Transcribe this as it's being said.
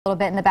Little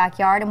bit in the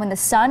backyard, and when the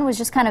sun was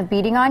just kind of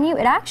beating on you,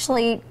 it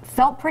actually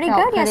felt pretty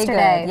good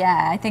yesterday.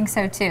 Yeah, I think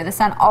so too. The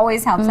sun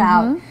always helps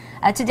out.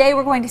 Today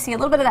we're going to see a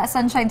little bit of that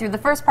sunshine through the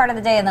first part of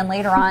the day, and then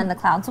later on the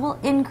clouds will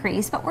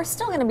increase, but we're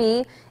still going to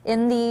be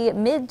in the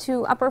mid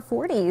to upper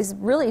 40s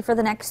really for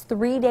the next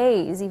 3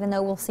 days, even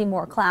though we'll see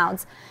more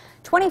clouds.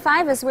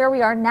 25 is where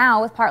we are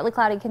now with partly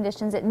cloudy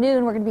conditions. At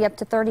noon we're going to be up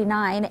to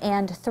 39,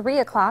 and 3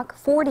 o'clock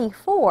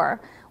 44.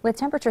 With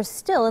temperatures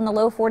still in the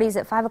low 40s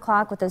at 5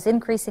 o'clock with those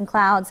increasing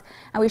clouds,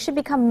 and we should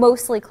become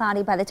mostly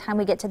cloudy by the time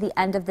we get to the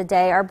end of the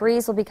day. Our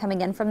breeze will be coming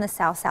in from the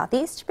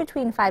south-southeast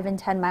between 5 and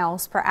 10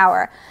 miles per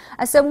hour.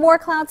 So more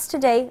clouds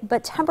today,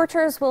 but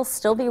temperatures will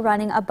still be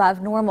running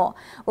above normal.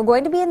 We're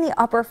going to be in the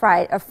upper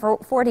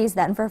 40s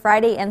then for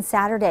Friday and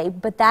Saturday,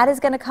 but that is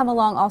going to come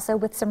along also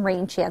with some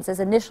rain chances.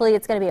 Initially,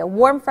 it's going to be a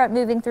warm front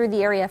moving through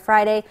the area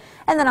Friday,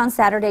 and then on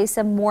Saturday,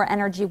 some more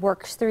energy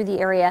works through the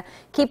area,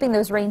 keeping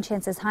those rain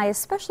chances high,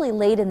 especially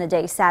late in the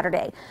day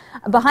Saturday.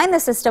 Behind the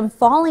system,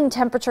 falling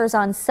temperatures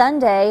on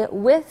Sunday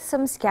with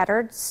some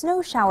scattered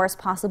snow showers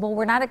possible.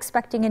 We're not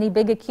expecting any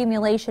big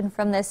accumulation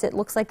from this. It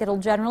looks like it'll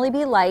generally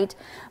be light,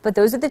 but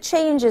those are the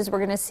changes we're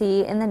going to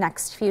see in the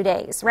next few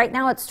days. Right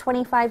now it's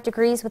 25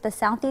 degrees with a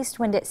southeast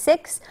wind at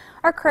 6.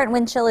 Our current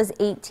wind chill is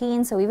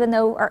 18, so even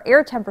though our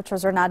air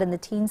temperatures are not in the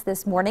teens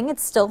this morning, it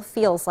still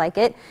feels like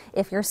it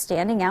if you're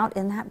standing out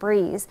in that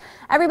breeze.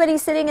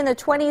 Everybody's sitting in the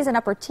 20s and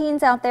upper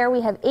teens out there.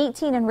 We have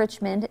 18 in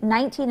Richmond,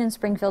 19 in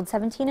Springfield,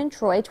 17 in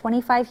Troy,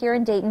 25 here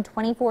in Dayton,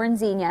 24 in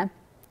Xenia,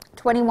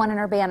 21 in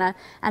Urbana,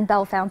 and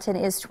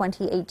Bellefontaine is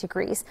 28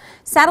 degrees.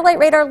 Satellite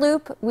radar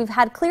loop, we've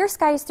had clear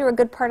skies through a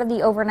good part of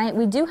the overnight.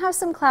 We do have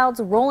some clouds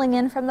rolling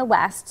in from the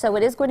west, so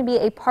it is going to be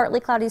a partly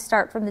cloudy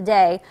start from the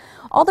day.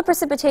 All the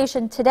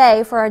precipitation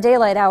today for our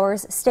daylight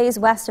hours stays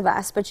west of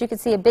us, but you can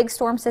see a big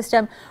storm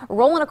system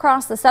rolling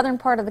across the southern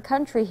part of the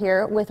country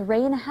here with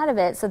rain ahead of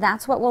it, so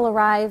that's what will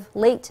arrive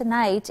late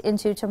tonight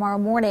into tomorrow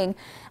morning,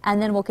 and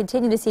then we'll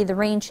continue to see the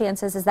rain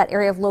chances as that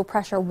area of low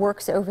pressure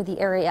works over the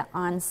area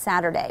on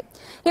Saturday.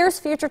 Here's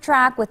Future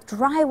Track with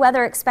dry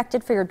weather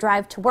expected for your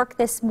drive to work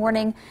this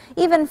morning,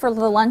 even for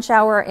the lunch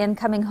hour and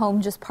coming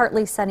home just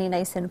partly sunny,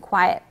 nice and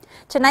quiet.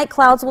 Tonight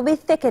clouds will be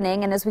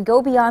thickening, and as we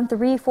go beyond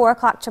 3-4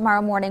 o'clock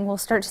tomorrow morning, we'll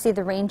start to see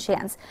the rain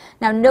chance.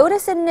 Now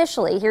notice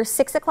initially here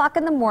 6 o'clock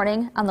in the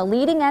morning on the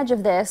leading edge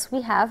of this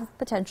we have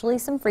potentially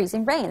some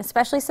freezing rain,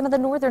 especially some of the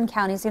northern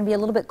counties going to be a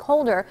little bit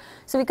colder,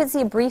 so we could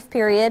see a brief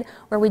period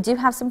where we do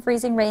have some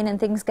freezing rain and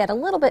things get a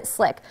little bit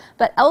slick,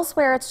 but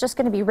elsewhere it's just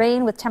going to be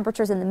rain with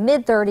temperatures in the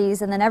mid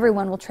 30s, and then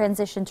everyone will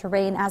transition to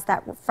rain as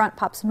that front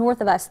pops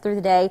north of us through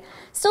the day.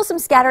 Still some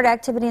scattered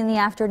activity in the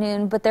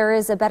afternoon, but there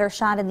is a better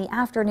shot in the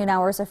afternoon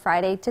hours of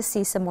Friday to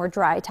see some more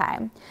dry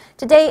time.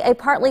 Today, a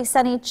partly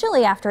sunny,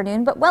 chilly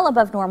afternoon, but well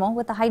above normal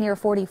with a high near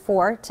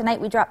 44.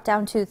 Tonight, we drop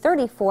down to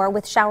 34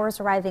 with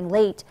showers arriving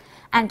late.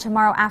 And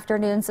tomorrow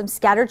afternoon, some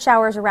scattered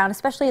showers around,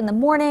 especially in the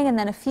morning, and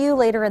then a few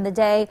later in the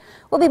day.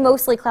 Will be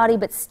mostly cloudy,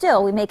 but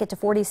still we make it to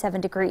 47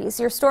 degrees.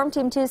 Your Storm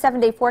Team 2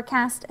 7-day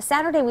forecast.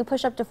 Saturday, we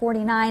push up to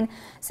 49.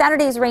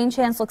 Saturday's rain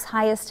chance looks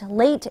highest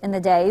late in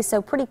the day,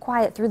 so pretty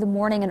quiet through the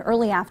morning and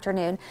early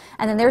afternoon.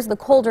 And then there's the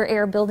colder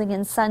air building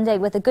in Sunday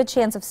with a good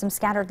chance of some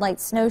scattered light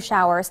snow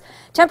showers.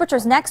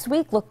 Temperatures next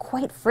week look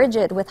quite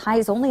frigid with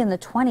highs only in the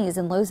 20s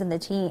and lows in the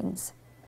teens.